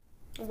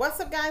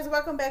What's up, guys?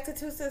 Welcome back to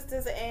Two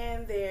Sisters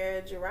and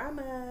their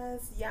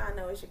dramas. Y'all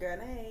know it's your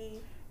girl, Nay.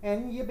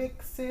 And your big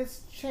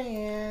sis,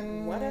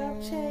 Chan. What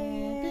up,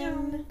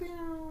 Chan?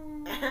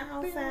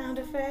 Ow, Pew, sound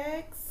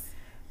effects.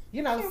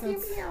 You know, Pew, pew,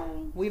 since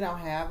pew. we don't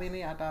have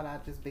any, I thought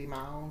I'd just be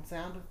my own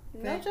sound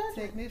effect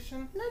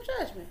technician. No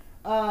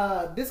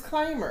judgment.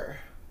 Disclaimer.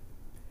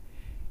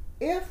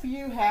 If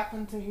you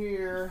happen to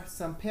hear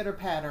some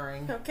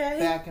pitter-pattering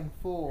back and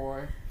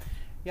forth,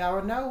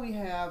 y'all know we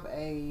have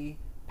a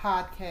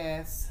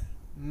podcast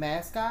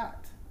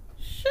mascot.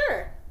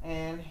 Sure.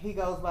 And he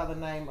goes by the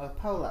name of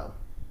Polo.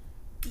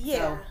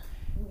 Yeah. So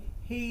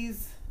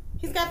he's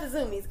got the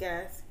zoomies,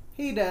 guys.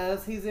 He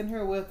does. He's in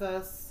here with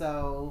us,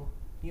 so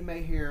you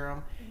may hear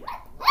him.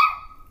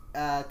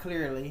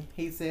 Clearly,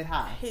 he said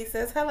hi. He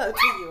says hello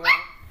to you all.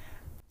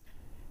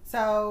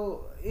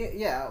 So,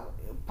 yeah,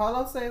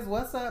 Polo says,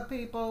 what's up,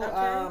 people?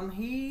 Okay.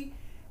 He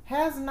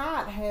has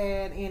not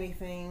had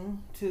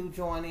anything to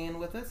join in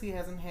with us. He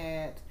hasn't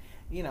had,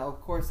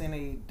 of course,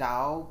 any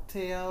dog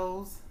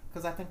tails,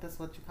 because I think that's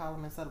what you call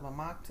them instead of a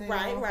mocktail.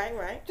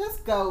 Right.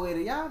 Just go with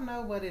it. Y'all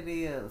know what it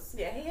is.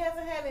 Yeah, he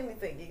hasn't had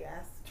anything, you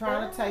guys.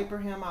 Trying to taper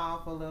him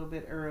off a little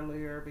bit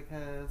earlier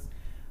because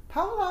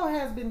Polo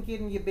has been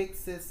getting your big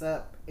sis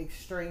up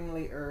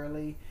extremely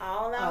early.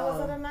 All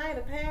hours of the night,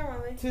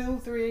 apparently. 2,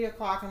 3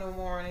 o'clock in the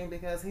morning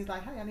because he's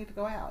like, hey, I need to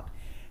go out.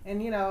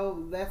 And,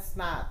 that's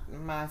not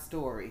my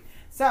story.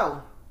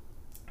 So,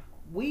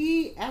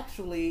 we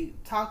actually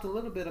talked a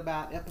little bit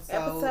about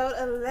episode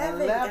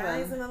 11,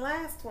 guys, in the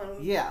last one.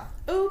 Yeah.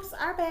 Oops,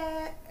 our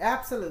bad.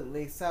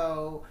 Absolutely.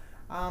 So,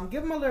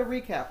 give them a little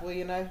recap, will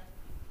you know?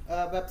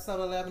 Of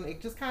episode 11.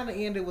 It just kind of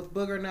ended with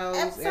Booger Nose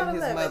and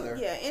his mother.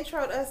 Yeah,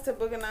 introed us to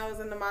Booger Nose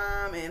and the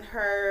mom, and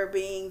her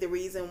being the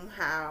reason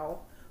how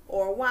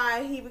or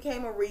why he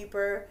became a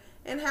Reaper,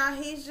 and how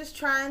he's just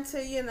trying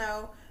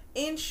to,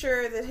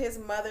 ensure that his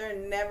mother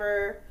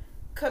never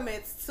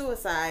commits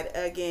suicide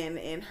again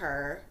in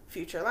her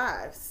future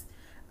lives.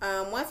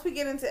 Once we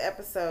get into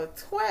episode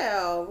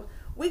 12,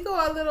 we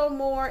go a little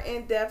more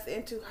in depth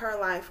into her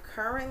life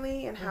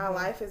currently and how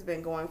life has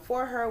been going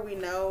for her. We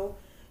know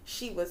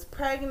she was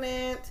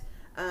pregnant.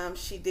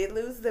 She did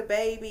lose the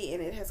baby,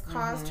 and it has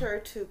caused her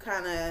to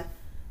kind of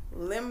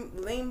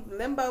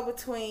limbo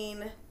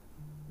between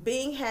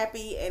being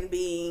happy and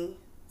being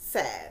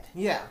sad.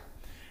 Yeah.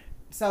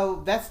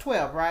 So that's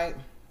 12, right?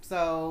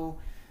 So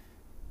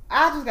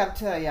I just got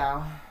to tell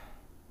y'all,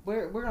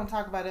 we're going to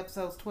talk about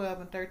episodes 12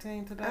 and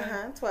 13 today.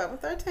 12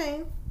 and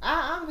 13.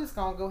 I'm just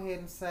going to go ahead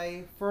and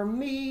say, for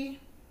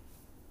me,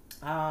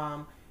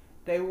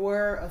 they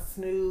were a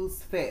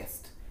snooze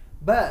fest.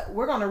 But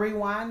we're going to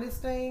rewind this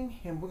thing,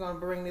 and we're going to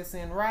bring this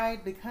in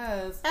right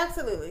because...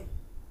 Absolutely.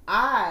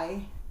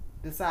 I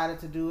decided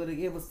to do it.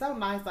 It was so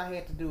nice I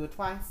had to do it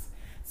twice.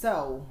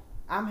 So,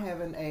 I'm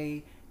having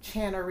a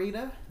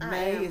Chanarita.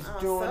 May is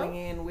joining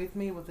in with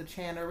me with the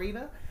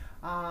Chanarita.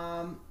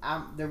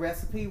 The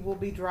recipe will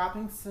be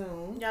dropping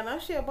soon. Y'all know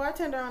she a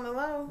bartender on the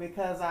low.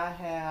 Because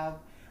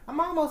I'm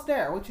almost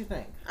there. What you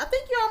think? I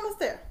think you're almost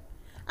there.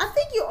 I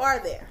think you are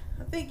there.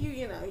 I think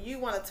you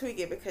want to tweak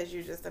it because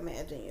you're just a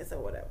mad genius or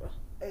whatever.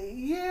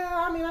 Yeah,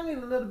 I mean, I need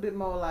a little bit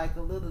more, like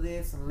a little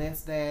this and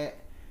less that.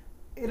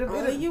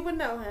 Only you would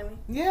know, honey.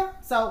 Yeah.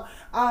 So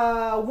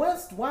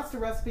once the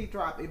recipe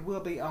drop, it will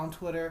be on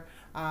Twitter.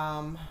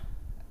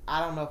 I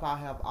don't know if I'll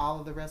have all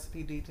of the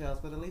recipe details,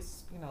 but at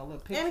least a little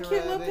picture and a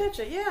cute of little it,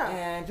 picture, yeah.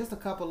 And just a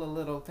couple of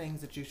little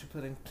things that you should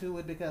put into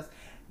it because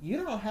you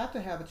don't have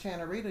to have a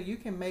Chanarita. You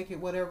can make it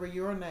whatever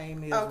your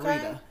name is,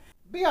 Rita.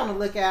 Be on the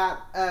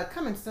lookout.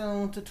 Coming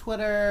soon to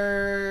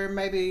Twitter,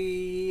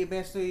 maybe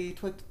eventually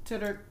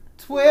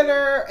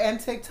Twitter and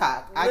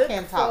TikTok. I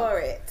can't talk. Look for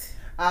it.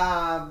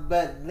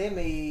 But let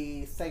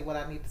me say what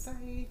I need to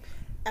say.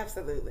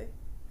 Absolutely.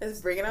 Let's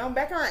bring it on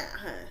back around,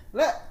 huh?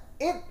 Look,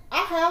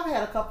 I have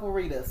had a couple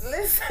Ritas.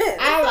 Listen,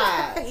 I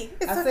lied.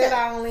 I said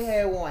I only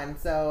had one,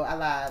 so I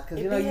lied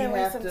because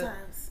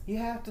you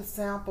have to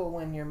sample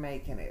when you're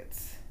making it.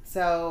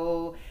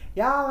 So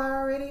y'all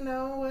already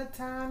know what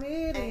time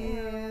it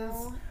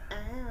is.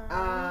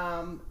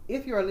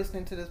 If you're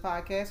listening to this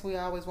podcast, we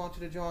always want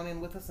you to join in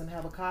with us and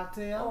have a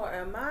cocktail. Or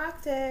a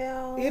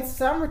mocktail. It's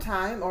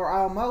summertime, or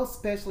almost,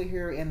 especially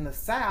here in the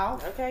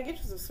South. Okay, get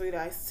you some sweet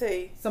iced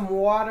tea. Some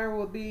water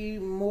would be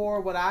more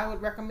what I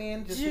would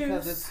recommend just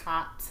because it's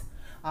hot.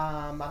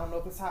 I don't know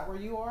if it's hot where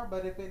you are,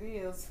 but if it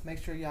is,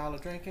 make sure y'all are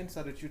drinking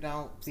so that you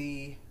don't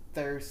be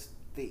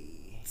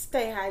thirsty.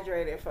 Stay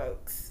hydrated,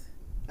 folks.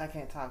 I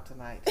can't talk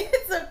tonight.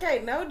 It's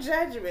okay. No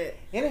judgment.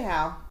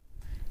 Anyhow,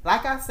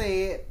 like I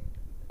said,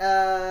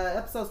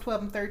 episodes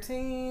 12 and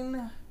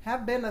 13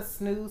 have been a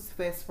snooze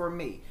fest for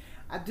me.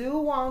 I do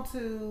want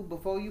to,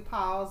 before you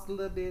pause a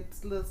little bit,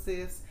 little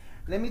sis,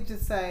 let me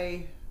just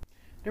say,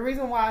 the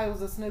reason why it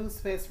was a snooze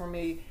fest for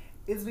me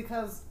is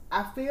because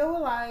I feel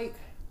like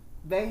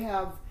they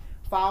have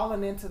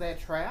fallen into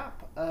that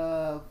trap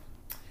of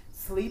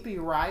sleepy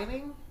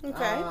writing.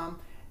 Okay.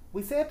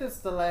 We said this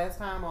the last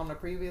time on the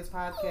previous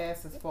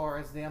podcast as far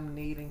as them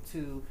needing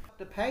to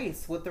the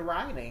pace with the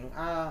writing,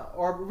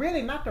 or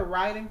really not the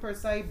writing per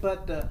se,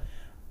 but the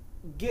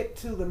get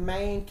to the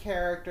main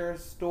character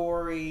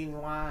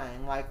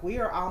storyline. Like, we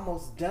are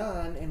almost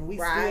done and we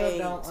still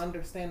don't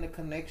understand the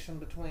connection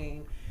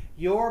between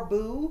your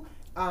boo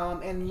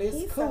and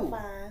Miss Cool. So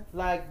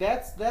like,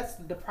 that's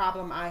the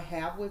problem I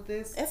have with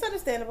this. It's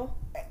understandable.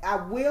 I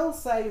will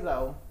say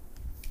though,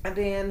 and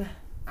then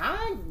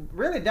I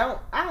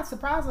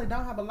surprisingly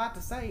don't have a lot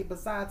to say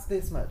besides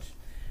this much.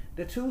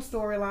 The two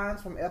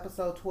storylines from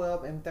episode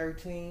 12 and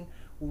 13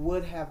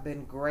 would have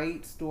been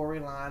great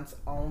storylines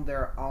on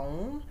their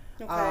own.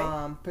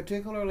 Okay.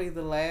 Particularly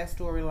the last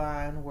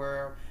storyline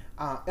where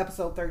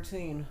episode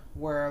 13,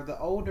 where the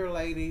older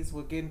ladies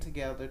were getting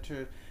together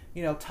to,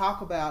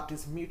 talk about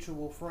this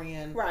mutual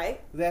friend.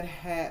 Right.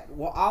 That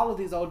all of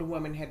these older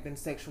women had been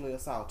sexually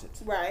assaulted.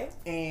 Right.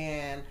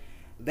 And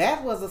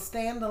that was a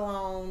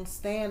standalone,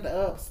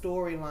 stand-up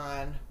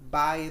storyline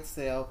by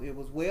itself. It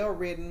was well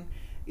written.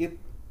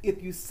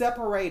 If you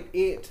separate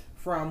it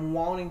from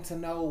wanting to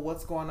know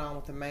what's going on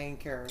with the main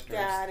characters,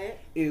 got it.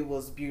 It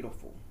was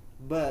beautiful.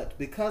 But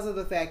because of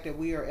the fact that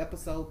we are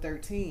episode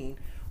 13,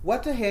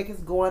 what the heck is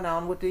going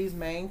on with these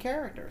main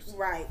characters?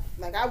 Right.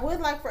 Like, I would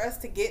like for us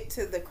to get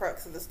to the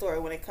crux of the story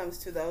when it comes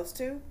to those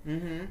two.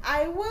 Mm-hmm.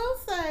 I will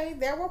say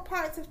there were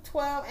parts of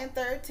 12 and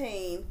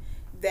 13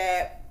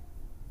 that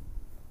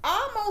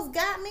almost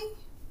got me.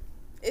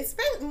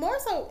 Especially more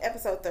so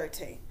episode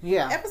 13.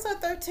 Yeah. Episode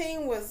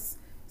 13 was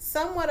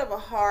somewhat of a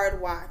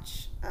hard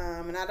watch.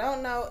 And I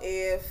don't know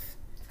if...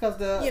 Because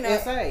the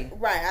essay.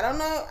 Right. I don't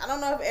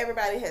know if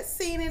everybody has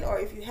seen it, or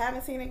if you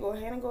haven't seen it, go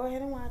ahead and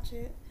watch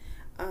it.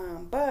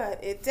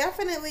 But it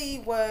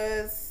definitely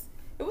was...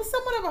 It was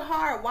somewhat of a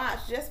hard watch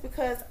just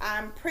because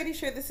I'm pretty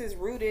sure this is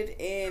rooted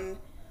in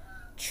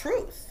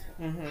truth.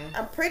 Mm-hmm.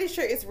 I'm pretty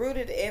sure it's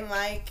rooted in,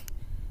 like,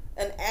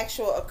 an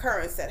actual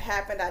occurrence that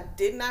happened. I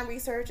did not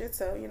research it,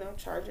 so,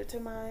 charge it to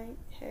my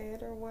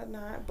head or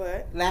whatnot,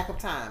 but... Lack of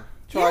time.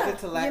 Charge it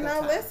to lack of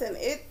time. Listen,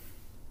 it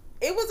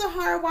was a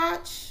hard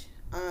watch.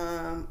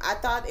 I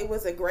thought it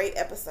was a great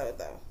episode,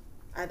 though.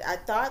 I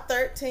thought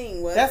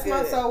 13 was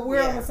good. So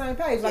we're on the same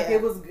page. Like,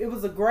 it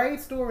was a great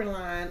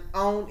storyline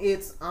on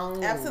its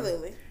own.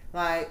 Absolutely.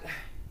 Like,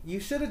 you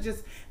should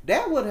have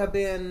that would have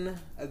been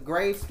a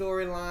great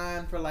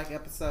storyline for, like,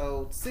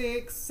 episode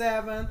 6,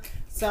 7,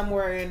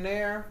 somewhere in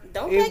there.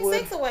 Don't take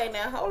 6 away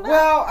now. Hold on.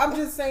 Well, I'm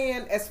just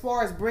saying, as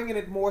far as bringing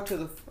it more to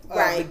the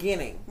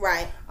beginning.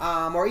 Right.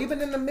 Or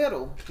even in the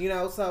middle,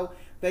 so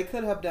they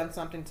could have done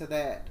something to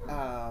that.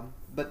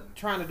 But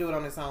trying to do it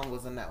on its own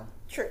was a no.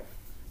 True.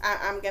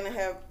 I'm gonna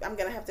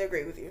have to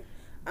agree with you.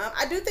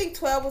 I do think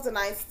 12 was a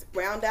nice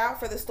round out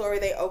for the story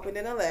they opened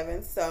in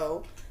 11,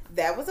 so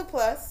that was a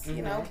plus.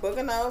 Mm-hmm.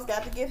 Booger Nose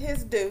got to get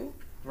his due.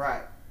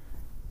 Right.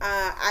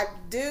 I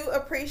do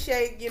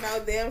appreciate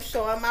them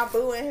showing my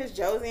boo in his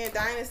Josie and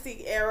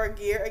Dynasty era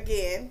gear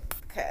again,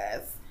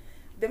 because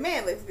the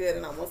man looks good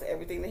in almost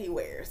everything that he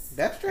wears.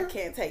 That's true. I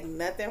can't take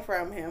nothing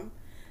from him.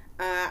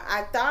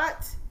 I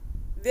thought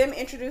them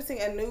introducing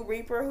a new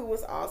Reaper who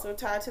was also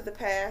tied to the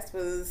past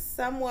was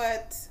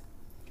somewhat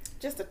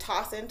just a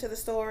toss into the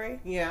story.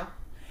 Yeah.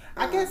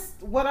 I guess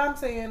what I'm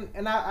saying,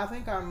 and I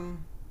think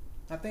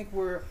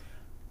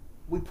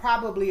we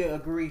probably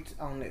agree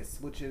on this,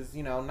 which is,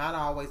 not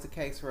always the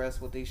case for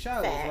us with these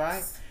shows, Facts.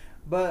 right?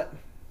 But,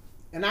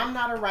 and I'm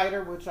not a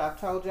writer, which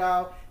I've told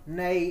y'all,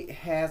 Nate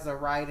has a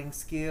writing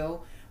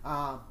skill,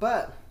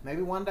 but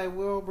maybe one day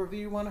we'll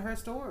review one of her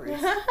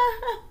stories.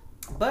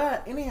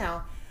 But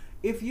anyhow,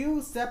 if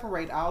you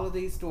separate all of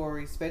these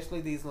stories, especially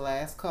these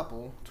last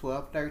couple,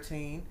 12,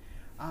 13,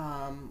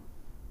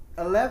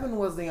 11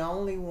 was the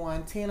only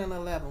one, 10 and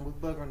 11 with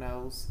Booger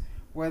Nose,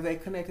 where they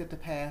connected the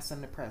past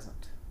and the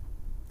present.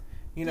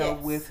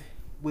 Yes.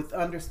 with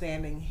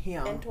understanding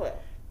him.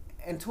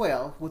 And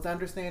 12 with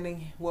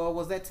understanding, well,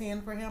 was that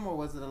 10 for him or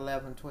was it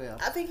 11,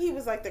 12? I think he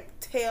was like the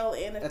tail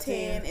end of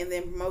 10 and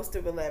then most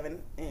of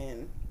 11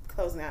 and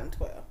closing out in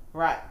 12.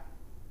 Right.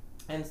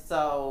 And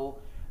so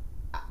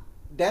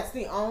that's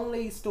the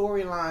only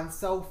storyline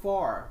so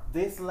far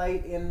this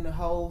late in the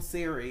whole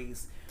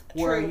series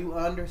where you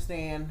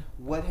understand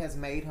what has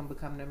made him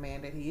become the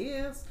man that he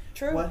is.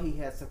 True. What he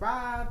has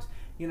survived.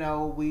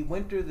 We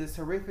went through this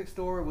horrific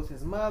story with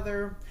his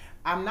mother.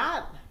 I'm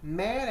not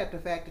mad at the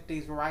fact that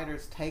these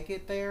writers take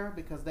it there,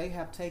 because they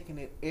have taken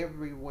it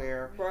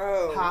everywhere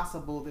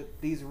possible, that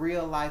these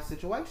real life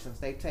situations.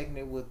 They've taken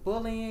it with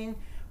bullying,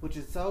 which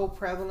is so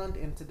prevalent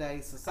in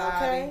today's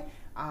society. Okay.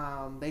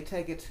 They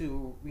take it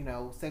to,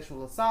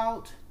 sexual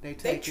assault. They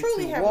take it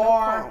to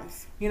war.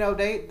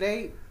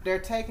 They're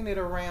taking it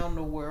around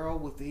the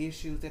world with the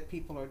issues that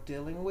people are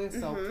dealing with.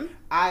 Mm-hmm.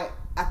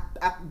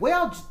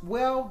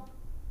 So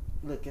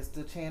look, it's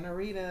the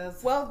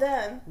Channeritas. Well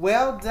done.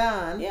 Well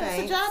done. Yeah,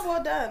 thanks. it's a job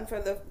well done for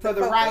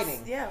the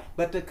writing. Yeah.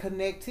 But the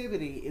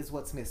connectivity is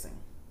what's missing.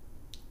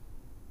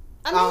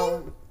 I mean,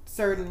 on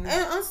certain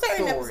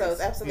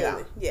episodes,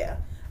 absolutely. Yeah.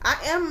 I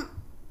am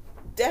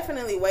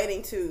definitely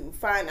waiting to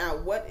find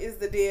out what is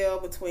the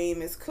deal between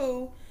Miss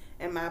Koo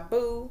and my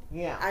boo.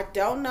 Yeah. I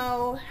don't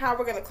know how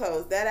we're gonna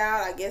close that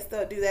out. I guess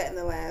they'll do that in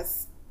the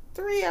last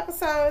 3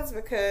 episodes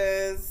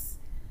because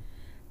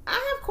I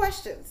have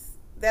questions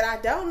that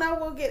I don't know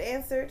will get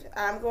answered.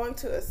 I'm going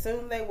to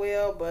assume they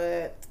will,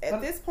 but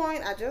at this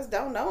point, I just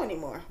don't know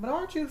anymore. But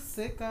aren't you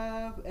sick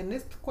of, and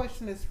this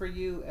question is for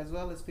you as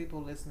well as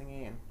people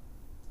listening in,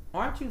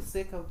 aren't you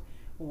sick of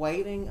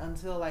waiting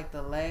until like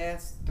the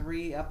last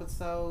 3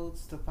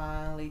 episodes to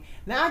finally...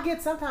 Now I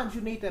get sometimes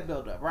you need that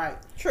build up, right?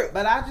 True.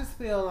 But I just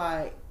feel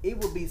like it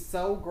would be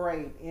so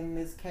great in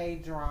this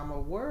K-drama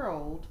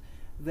world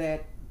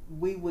that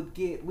we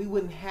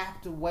wouldn't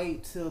have to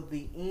wait till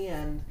the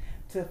end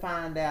to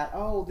find out,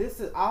 oh, this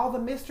is all the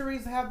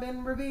mysteries have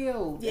been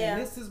revealed. Yeah.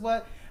 And this is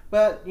what...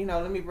 But,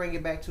 let me bring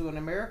it back to an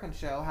American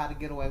show, How to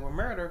Get Away with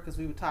Murder, because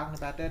we were talking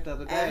about that the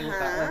other day with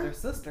our other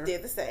sister.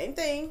 Did the same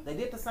thing. They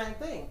did the same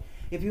thing.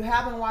 If you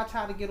haven't watched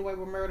How to Get Away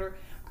with Murder,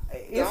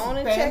 it's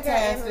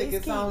fantastic.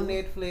 It's on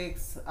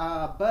Netflix.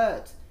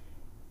 But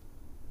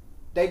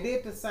they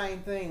did the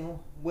same thing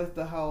with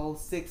the whole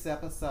 6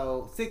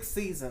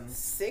 seasons.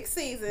 6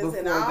 seasons,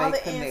 and all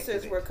the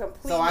answers were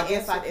completely answered. So I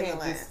guess I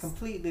can't just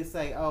completely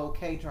say, oh,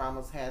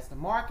 K-Dramas has the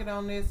market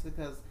on this,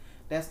 because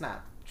that's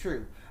not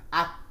true.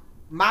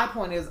 My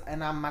point is, and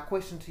my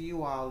question to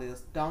you all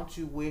is, don't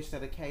you wish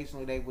that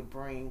occasionally they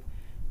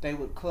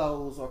would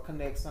close or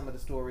connect some of the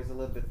stories a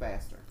little bit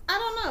faster? I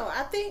don't know.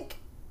 I think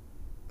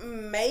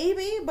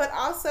maybe, but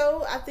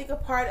also I think a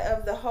part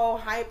of the whole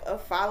hype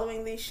of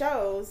following these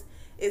shows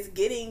is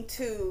getting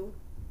to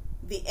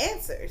the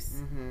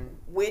answers,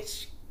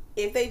 which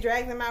if they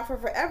drag them out for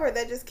forever,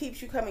 that just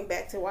keeps you coming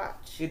back to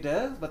watch. It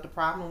does, but the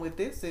problem with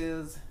this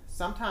is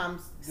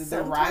sometimes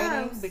the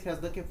writing,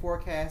 because look at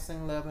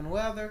Forecasting Love and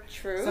Weather.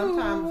 True.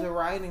 Sometimes the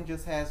writing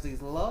just has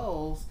these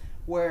lulls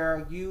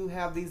where you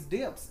have these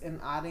dips, and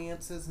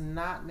audiences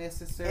not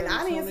necessarily. And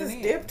audiences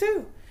dip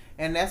too.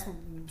 And that's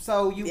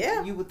so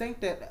you would think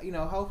that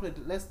hopefully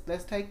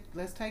let's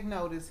take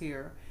notice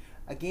here.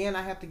 Again,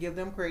 I have to give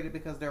them credit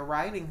because their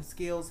writing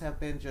skills have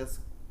been just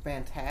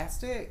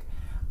fantastic.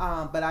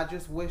 But I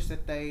just wish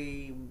that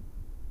they,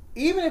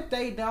 even if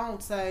they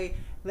don't say,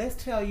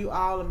 let's tell you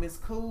all of Miss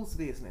Cool's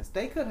business,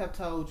 they could have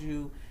told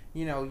you,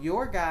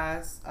 your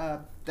guys,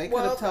 they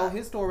could have told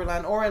his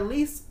storyline, or at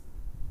least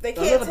they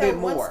can't tell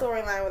one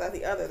storyline without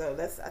the other, though.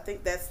 I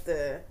think that's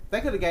the...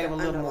 They could have gave a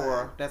little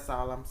more. That's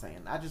all I'm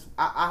saying.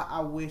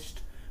 I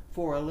wished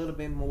for a little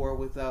bit more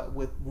with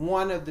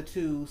one of the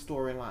 2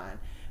 storyline.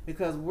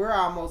 Because we're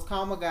almost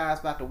Coma Guy's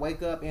about to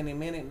wake up any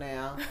minute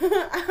now.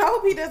 I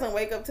hope he doesn't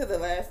wake up to the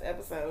last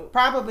episode.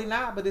 Probably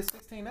not, but it's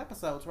 16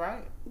 episodes,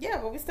 right?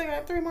 Yeah, but we still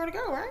got 3 more to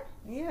go, right?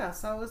 Yeah,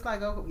 so it's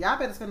like, okay, y'all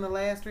better spend the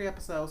last 3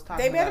 episodes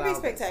talking about They better be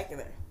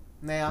spectacular.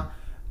 Now,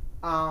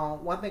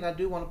 one thing I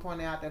do want to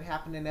point out that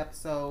happened in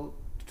episode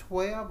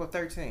 12 or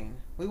 13.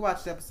 We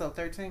watched episode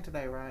 13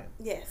 today, right?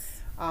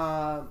 Yes.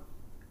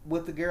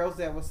 With the girls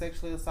that were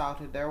sexually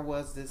assaulted, there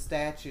was this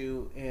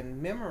statue in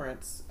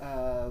remembrance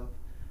of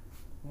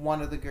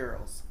one of the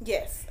girls.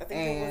 Yes, I think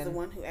it was the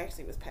one who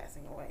actually was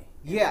passing away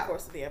in the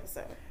course of the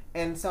episode.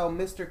 And so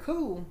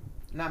Coma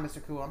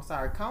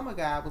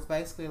Guy was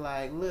basically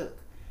like, look,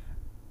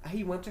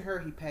 he went to her,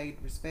 he paid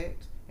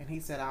respect, and he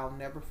said, I'll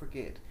never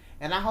forget.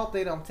 And I hope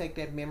they don't take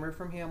that memory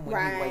from him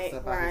when he wakes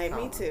up out of his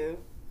coma.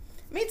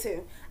 Me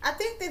too. I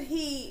think that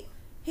he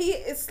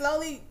is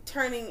slowly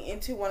turning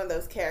into one of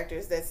those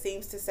characters that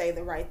seems to say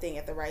the right thing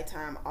at the right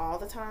time all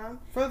the time.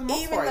 For the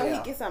most part, even though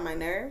he gets on my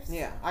nerves.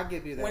 Yeah, I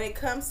give you that. When it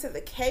comes to the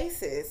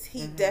cases,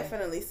 he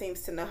definitely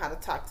seems to know how to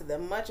talk to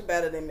them much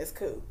better than Miss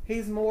Koo.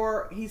 He's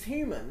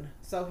human,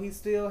 so he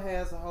still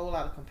has a whole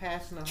lot of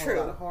compassion, a whole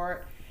lot of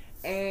heart.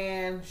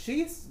 And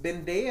she's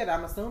been dead,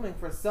 I'm assuming,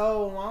 for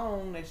so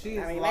long that she's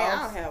lost, they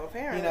all have,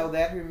 apparently.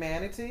 That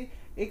humanity.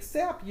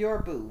 Except your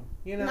boo,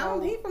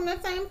 No, he's from the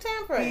same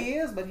time frame. He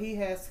is, but he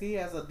has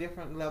a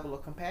different level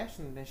of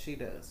compassion than she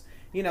does.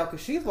 Because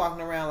she's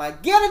walking around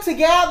like, get it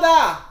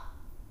together!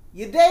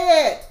 You're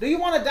dead! Do you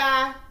want to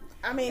die?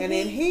 And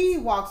then he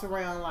walks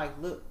around like,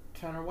 look,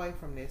 turn away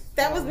from this.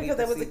 That was because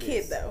there was a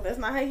kid, though. That's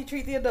not how you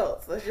treat the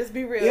adults. Let's just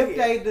be real If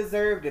they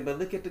deserved it, but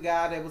look at the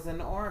guy that was in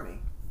the army.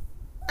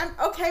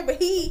 Okay, but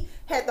he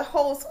had the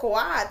whole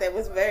squad that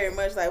was very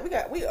much like,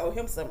 we owe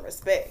him some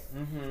respect.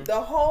 The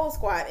whole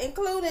squad,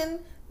 including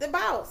the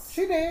boss.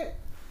 She did.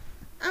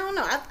 I don't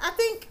know. I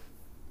think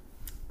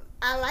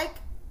I like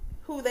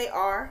who they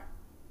are.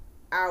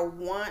 I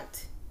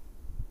want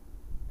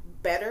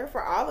better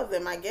for all of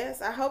them, I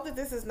guess. I hope that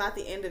this is not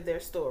the end of their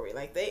story.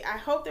 I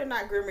hope they're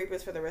not Grim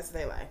Reapers for the rest of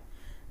their life.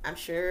 I'm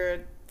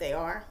sure they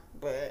are,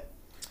 but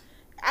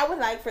I would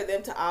like for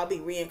them to all be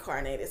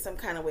reincarnated some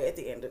kind of way at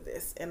the end of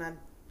this. And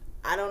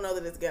I don't know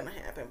that it's gonna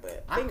happen,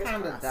 but fingers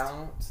crossed.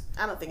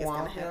 I don't think it's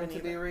gonna happen to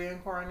be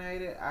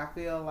reincarnated. I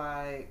feel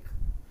like,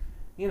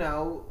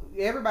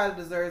 everybody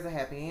deserves a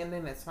happy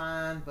ending. That's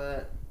fine,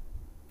 but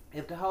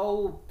if the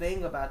whole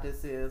thing about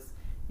this is,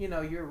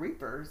 you're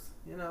reapers,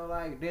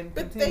 then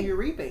continue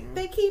reaping.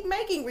 They keep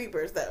making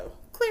reapers, though.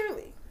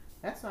 Clearly,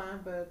 that's fine,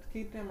 but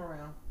keep them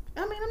around.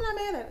 I'm not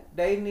mad at it.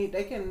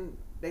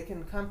 They they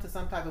can come to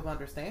some type of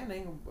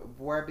understanding,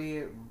 where be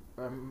it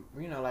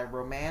like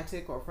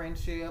romantic or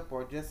friendship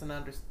or just an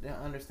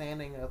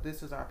understanding of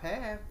this is our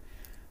past.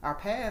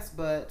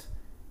 But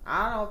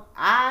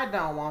I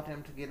don't want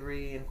them to get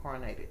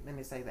reincarnated. Let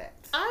me say that.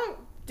 I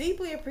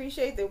deeply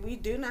appreciate that we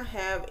do not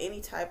have any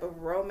type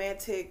of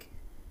romantic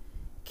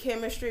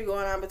chemistry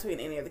going on between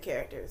any of the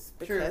characters,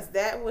 because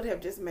that would have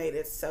just made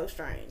it so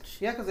strange.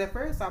 Yeah, because at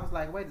first I was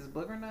like, wait, does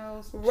Booger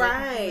Nose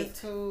right?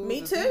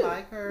 Me does too. He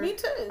like her? Me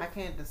too. I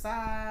can't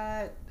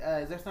decide.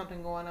 Is there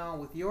something going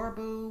on with your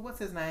boo? What's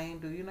his name?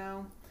 Do you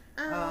know?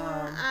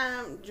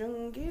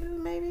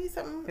 Jungiru, maybe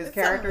something. His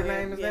character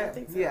name is that? I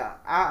think so. Yeah,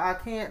 I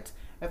can't.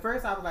 At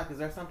first I was like, is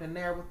there something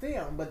there with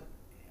them? But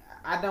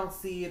I don't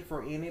see it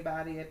for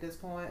anybody at this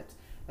point.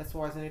 As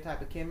far as any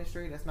type of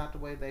chemistry, that's not the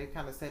way they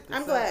kind of set this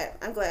I'm up.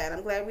 I'm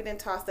glad we didn't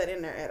toss that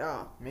in there at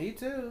all. Me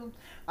too.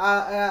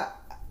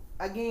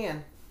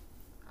 Again,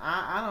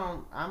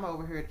 I'm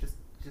over here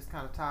just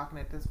kind of talking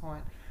at this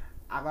point.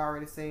 I've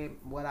already said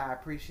what I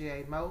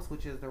appreciate most,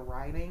 which is the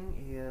writing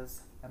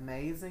is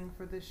amazing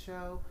for this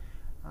show.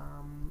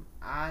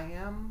 I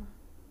am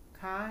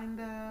kind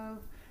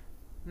of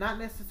not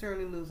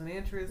necessarily losing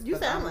interest,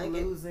 but I'm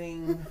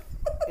losing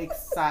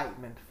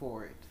excitement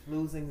for it,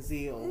 losing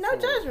zeal. No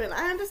judgment.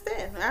 I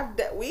understand.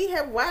 We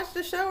have watched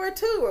a show or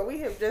two where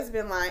we have just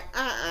been like,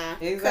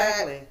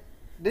 exactly. Cut.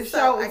 This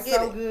show is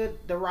so good.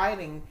 The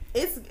writing,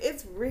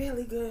 it's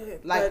really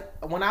good.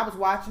 Like when I was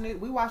watching it,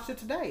 we watched it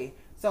today.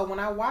 So when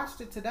I watched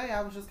it today,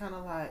 I was just kind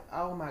of like,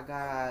 oh my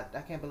God, I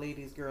can't believe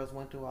these girls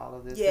went through all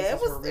of this. Yeah,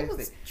 this it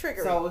was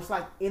triggering. So it's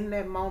like in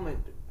that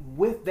moment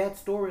with that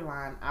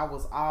storyline, I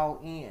was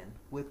all in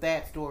with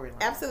that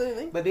storyline.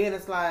 Absolutely. But then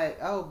it's like,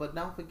 oh, but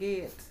don't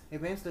forget,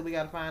 eventually we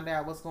got to find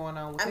out what's going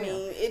on with them. I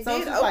mean, it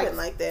did open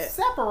like that.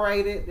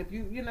 Separate it, if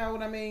you know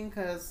what I mean,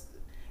 because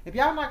if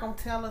y'all not gonna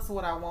tell us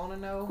what I want to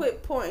know,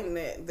 quit pointing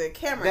the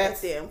camera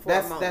at them for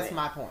a moment. That's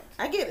my point.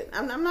 I get it.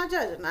 I'm not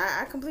judging.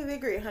 I completely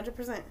agree,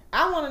 100%.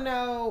 I want to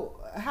know,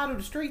 how do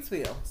the streets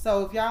feel?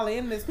 So if y'all are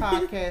in this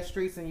podcast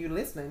streets and you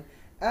listening,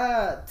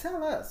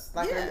 tell us.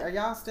 Like, are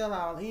y'all still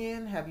all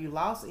in? Have you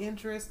lost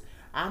interest?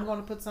 I'm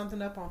gonna put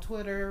something up on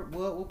Twitter.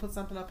 We'll put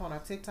something up on our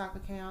TikTok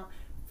account.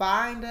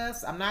 Find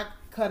us. I'm not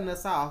cutting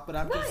us off, but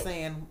I'm just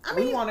saying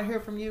we want to hear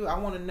from you. I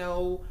want to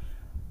know.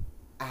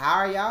 How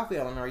are y'all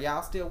feeling? Are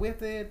y'all still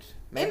with it?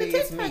 Maybe in the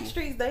TikTok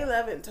streets, they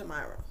love it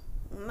tomorrow.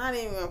 I'm not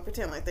even gonna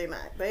pretend like they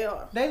not. They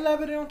are. They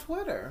love it on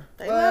Twitter.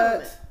 They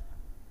love it.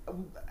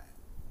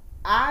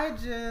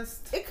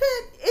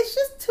 It's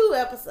just 2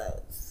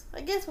 episodes.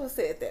 I guess we'll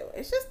say it that way.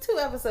 It's just 2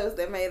 episodes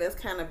that made us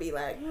kind of be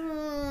like,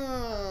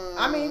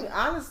 I mean,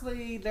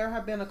 honestly, there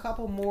have been a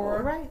couple more.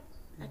 All right.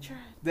 I tried.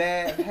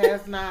 That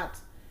has not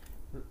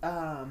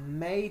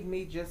made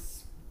me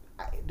just.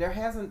 There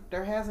hasn't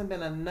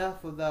been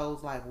enough of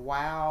those like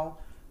wow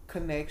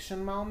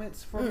connection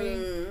moments for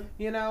me.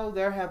 You know,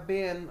 there have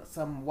been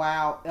some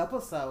wow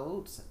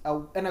episodes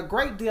and a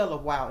great deal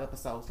of wow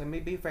episodes. Let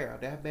me be fair.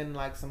 There have been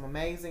like some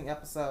amazing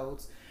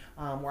episodes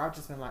where I've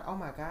just been like, oh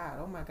my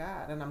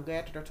god, and I'm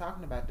glad that they're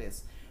talking about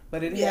this.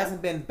 But it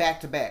hasn't been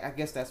back to back. I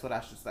guess that's what I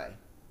should say.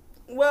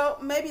 Well,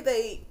 maybe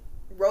they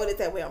wrote it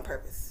that way on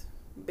purpose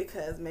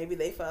because maybe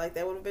they felt like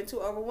that would have been too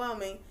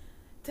overwhelming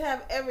to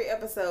have every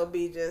episode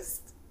be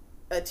just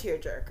a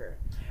tearjerker.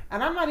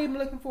 And I'm not even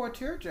looking for a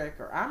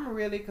tearjerker. I'm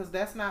really, because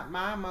that's not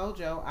my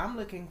mojo. I'm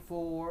looking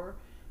for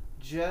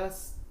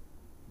just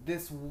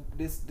this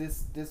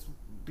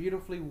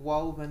beautifully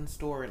woven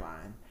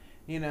storyline,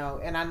 you know.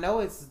 And I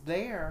know it's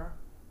there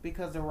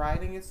because the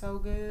writing is so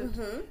good.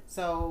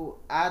 So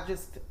I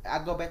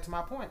go back to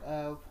my point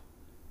of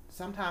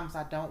sometimes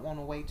I don't want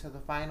to wait till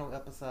the final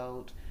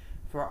episode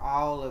for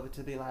all of it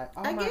to be like,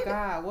 oh my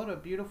God, what a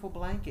beautiful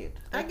blanket.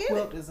 That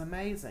quilt is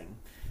amazing.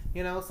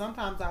 You know,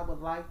 sometimes I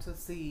would like to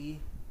see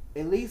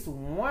at least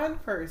one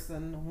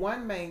person,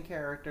 one main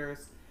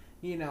character's,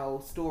 you know,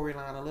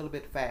 storyline a little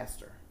bit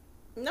faster.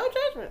 No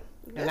judgment.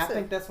 And I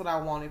think that's what I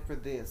wanted for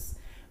this.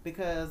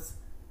 Because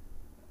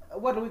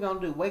what are we going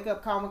to do? Wake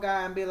up, call my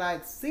guy and be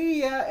like,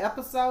 see ya,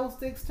 episode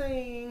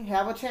 16.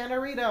 Have a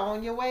Chanarita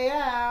on your way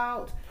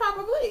out.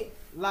 Probably.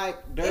 Like,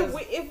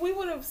 if we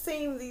would have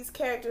seen these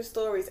character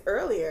stories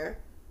earlier,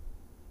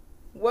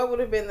 what would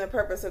have been the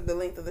purpose of the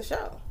length of the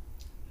show?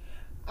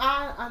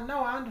 I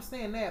know, I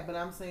understand that, but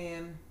I'm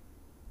saying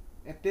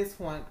at this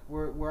point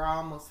we're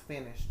almost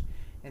finished,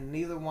 and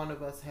neither one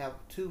of us have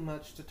too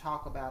much to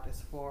talk about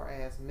as far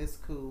as Miss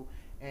Cool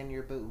and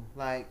your boo.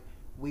 Like,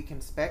 we can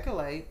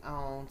speculate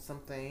on some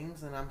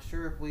things, and I'm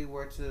sure if we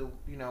were to,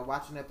 you know,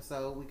 watch an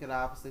episode, we could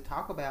obviously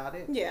talk about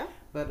it. Yeah.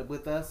 But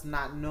with us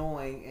not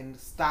knowing and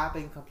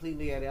stopping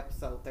completely at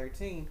episode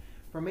 13,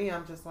 for me,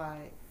 I'm just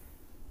like,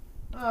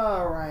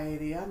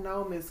 alrighty, I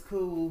know Miss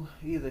Cool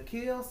either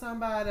killed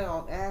somebody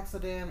on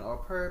accident or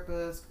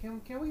purpose.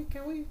 Can we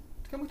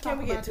talk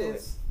about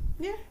this?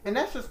 Yeah. And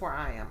that's just where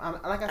I am.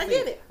 I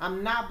get it.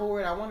 I'm not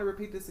bored. I want to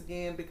repeat this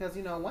again because,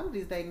 you know, one of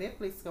these days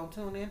Netflix is gonna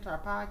tune into our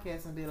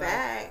podcast and be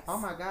like, oh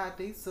my God,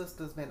 these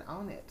sisters been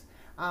on it.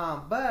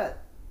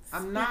 But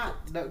I'm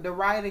not. The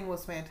writing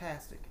was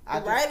fantastic.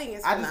 The writing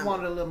is phenomenal. I just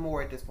wanted a little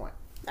more at this point.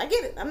 I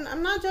get it.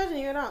 I'm not judging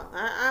you at all.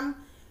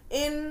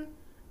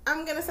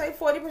 I'm gonna say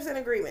 40%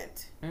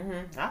 agreement.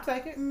 I'll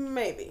take it.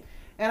 Maybe.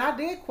 And I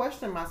did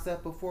question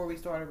myself before we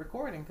started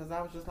recording because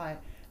I was just like,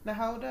 now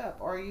hold up.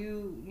 Are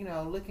you,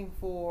 looking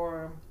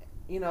for,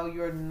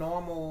 your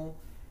normal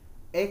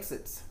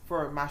exits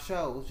for my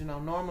shows?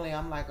 Normally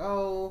I'm like,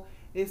 oh,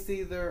 it's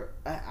either,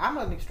 I'm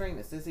an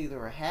extremist. It's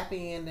either a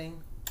happy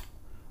ending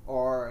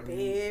or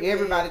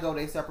everybody go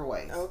their separate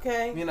ways.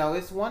 Okay.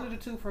 It's one of the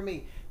two for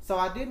me. So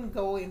I didn't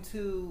go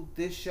into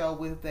this show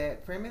with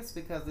that premise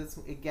because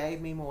it gave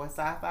me more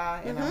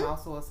sci-fi, and I'm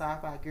also a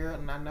sci-fi girl,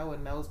 and I know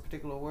in those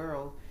particular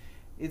worlds,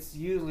 it's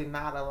usually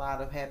not a lot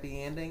of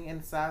happy ending in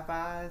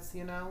sci-fis,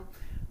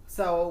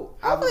 So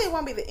hopefully it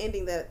won't be the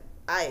ending that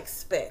I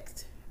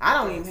expect. I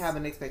don't even have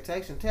an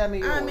expectation. Tell me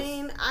yours. I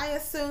mean, I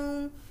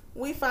assume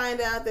we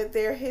find out that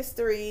their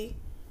history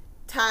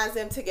ties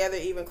them together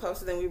even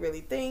closer than we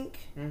really think.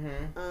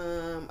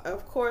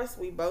 Of course,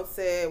 we both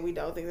said we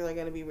don't think they're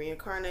going to be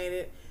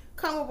reincarnated.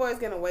 Congo Boy is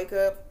going to wake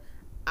up.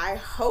 I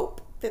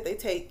hope that they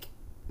take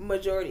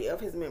majority of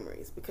his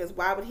memories, because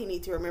why would he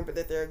need to remember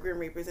that there are Grim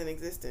Reapers in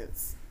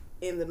existence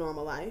in the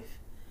normal life?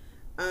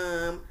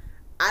 I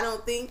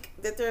don't think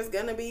that there's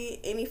going to be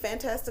any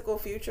fantastical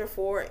future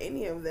for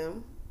any of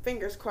them.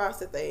 Fingers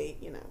crossed that they,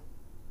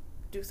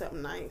 do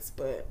something nice,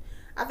 but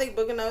I think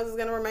Booger Nose is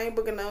going to remain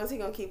Booger Nose. He's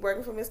going to keep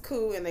working for Miss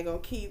Koo, and they're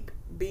going to keep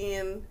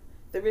being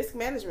the risk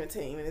management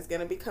team, and it's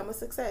going to become a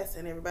success,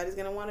 and everybody's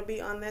going to want to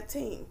be on that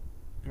team.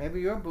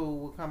 Maybe your boo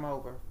will come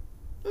over.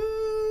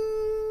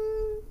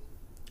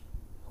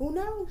 Who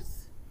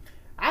knows?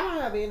 I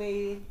don't have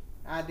any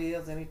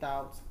ideas, any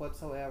thoughts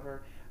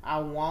whatsoever. I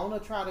want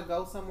to try to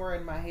go somewhere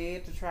in my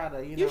head to try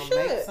to,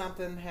 make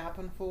something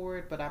happen for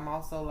it. But I'm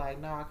also like,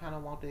 no, I kind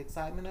of want the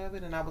excitement of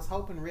it. And I was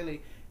hoping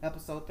really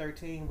episode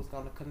 13 was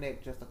going to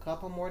connect just a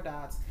couple more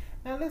dots.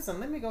 Now, listen,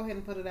 let me go ahead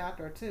and put it out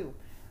there, too.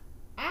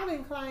 I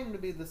didn't claim to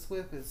be the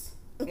swiftest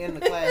in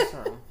the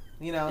classroom.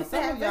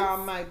 Some of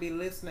y'all might be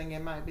listening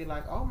and might be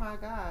like, oh, my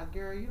God,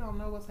 girl, you don't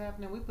know what's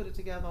happening. We put it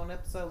together on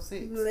episode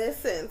 6.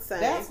 Listen,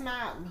 son. That's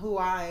not who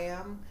I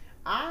am.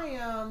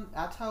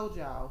 I told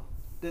y'all,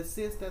 the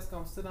sis that's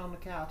going to sit on the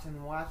couch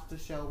and watch the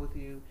show with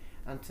you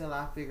until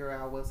I figure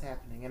out what's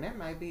happening. And that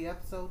might be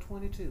episode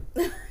 22.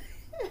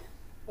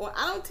 Well,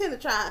 I don't tend to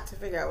try to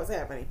figure out what's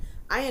happening.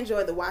 I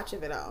enjoy the watch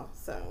of it all,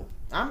 so.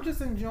 I'm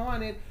just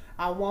enjoying it.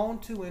 I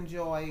want to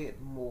enjoy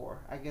it more.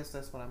 I guess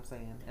that's what I'm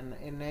saying. And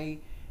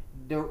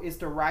it's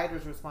the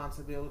writer's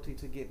responsibility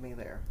to get me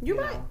there. You're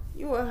right.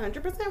 You are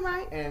 100%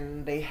 right.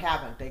 And they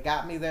haven't. They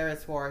got me there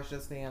as far as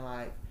just being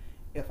like,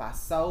 if I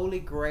solely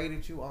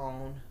graded you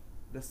on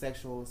the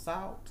sexual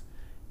assault,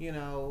 that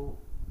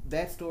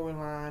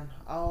storyline,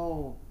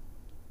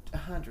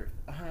 100,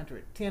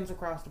 10s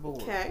across the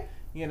board. Okay.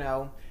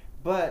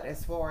 But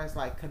as far as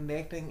like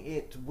connecting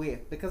it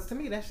with, because to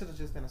me that should have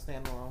just been a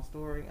standalone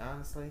story,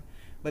 honestly.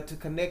 But to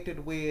connect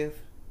it with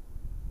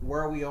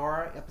where we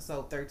are,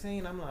 episode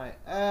 13, I'm like,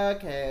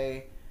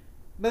 okay,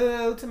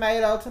 boo,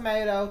 tomato,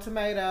 tomato,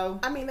 tomato.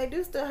 I mean, they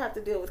do still have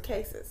to deal with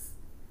cases.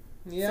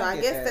 Yeah. So I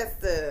guess that's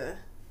the.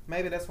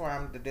 Maybe that's where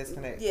I'm the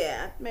disconnect.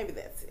 Yeah, maybe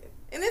that's it.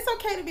 And it's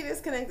okay to be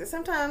disconnected.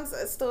 Sometimes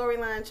a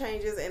storyline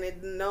changes and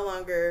it no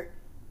longer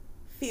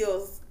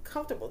feels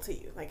comfortable to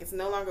you. Like it's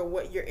no longer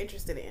what you're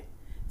interested in.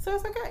 So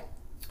it's okay.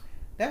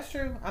 That's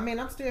true. I mean,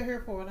 I'm still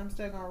here for it. I'm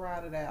still going to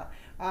ride it out.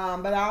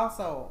 But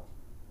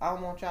I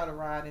want y'all to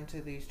ride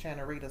into these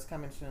Channeritas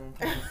coming soon.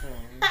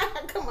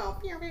 Come on.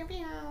 Pew, pew,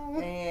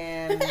 pew.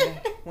 And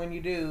when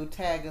you do,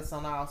 tag us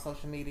on all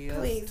social media.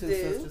 Please Two do.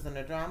 Sisters and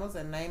the Dramas,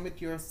 and name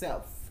it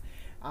yourself.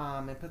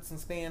 And put some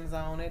spins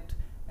on it.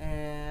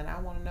 And I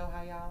want to know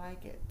how y'all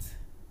like it.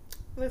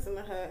 Listen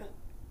to her.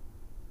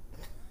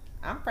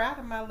 I'm proud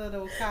of my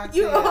little cocktail.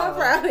 You are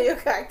proud of your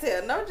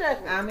cocktail. No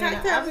judgment. I mean,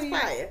 cocktail is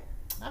fire.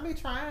 I be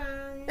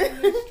trying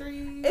in the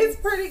streets. It's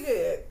pretty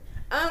good.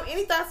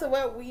 Any thoughts of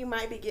what we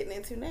might be getting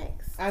into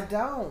next? I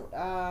don't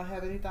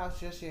have any thoughts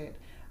just yet.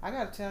 I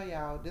gotta tell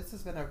y'all, this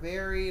has been a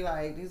very,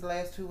 these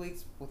last 2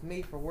 weeks with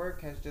me for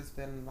work has just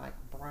been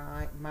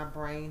my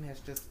brain has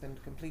just been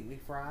completely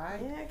fried.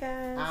 Yeah,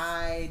 guys.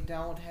 I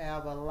don't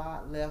have a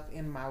lot left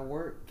in my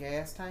work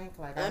gas tank.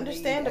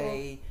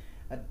 Understandable.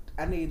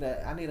 I need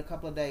a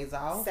couple of days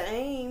off.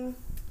 Same.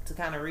 To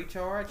kind of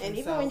recharge. And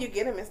even when you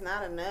get them, it's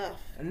not enough.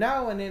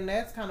 No, and then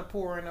that's kind of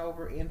pouring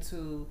over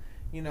into,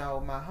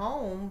 my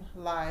home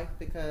life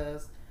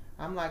because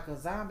I'm like a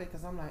zombie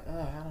because I'm like,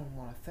 I don't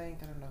want to think.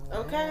 I don't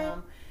know who I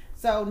am.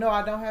 So, no,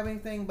 I don't have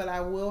anything, but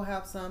I will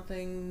have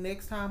something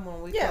next time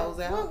when we close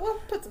out. We'll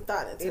put some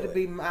thought into it. It'll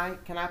be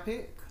can I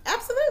pick?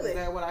 Absolutely. Is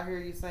that what I hear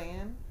you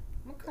saying?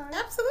 Okay.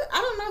 Absolutely.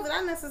 I don't know that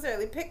I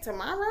necessarily picked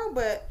tomorrow,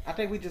 but I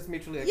think we just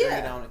mutually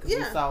agreed on it because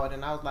we saw it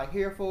and I was like,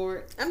 here for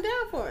it. I'm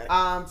down for it.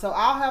 So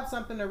I'll have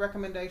something, a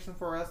recommendation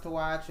for us to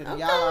watch, and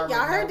y'all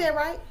heard that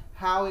right?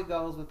 How it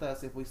goes with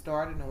us. If we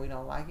started and we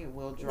don't like it,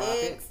 we'll drop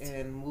it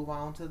and move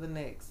on to the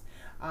next.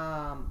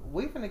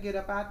 We're gonna get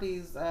up out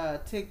these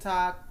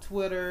TikTok,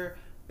 Twitter,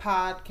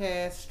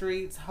 podcast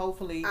streets.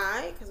 Hopefully,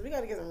 Alright, because we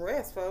got to get some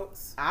rest,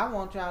 folks. I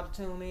want y'all to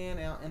tune in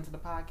into the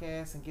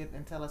podcast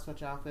and tell us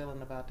what y'all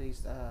feeling about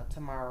these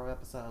tomorrow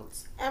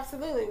episodes.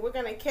 Absolutely. We're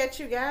going to catch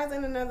you guys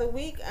in another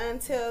week.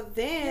 Until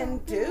then,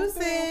 deuces.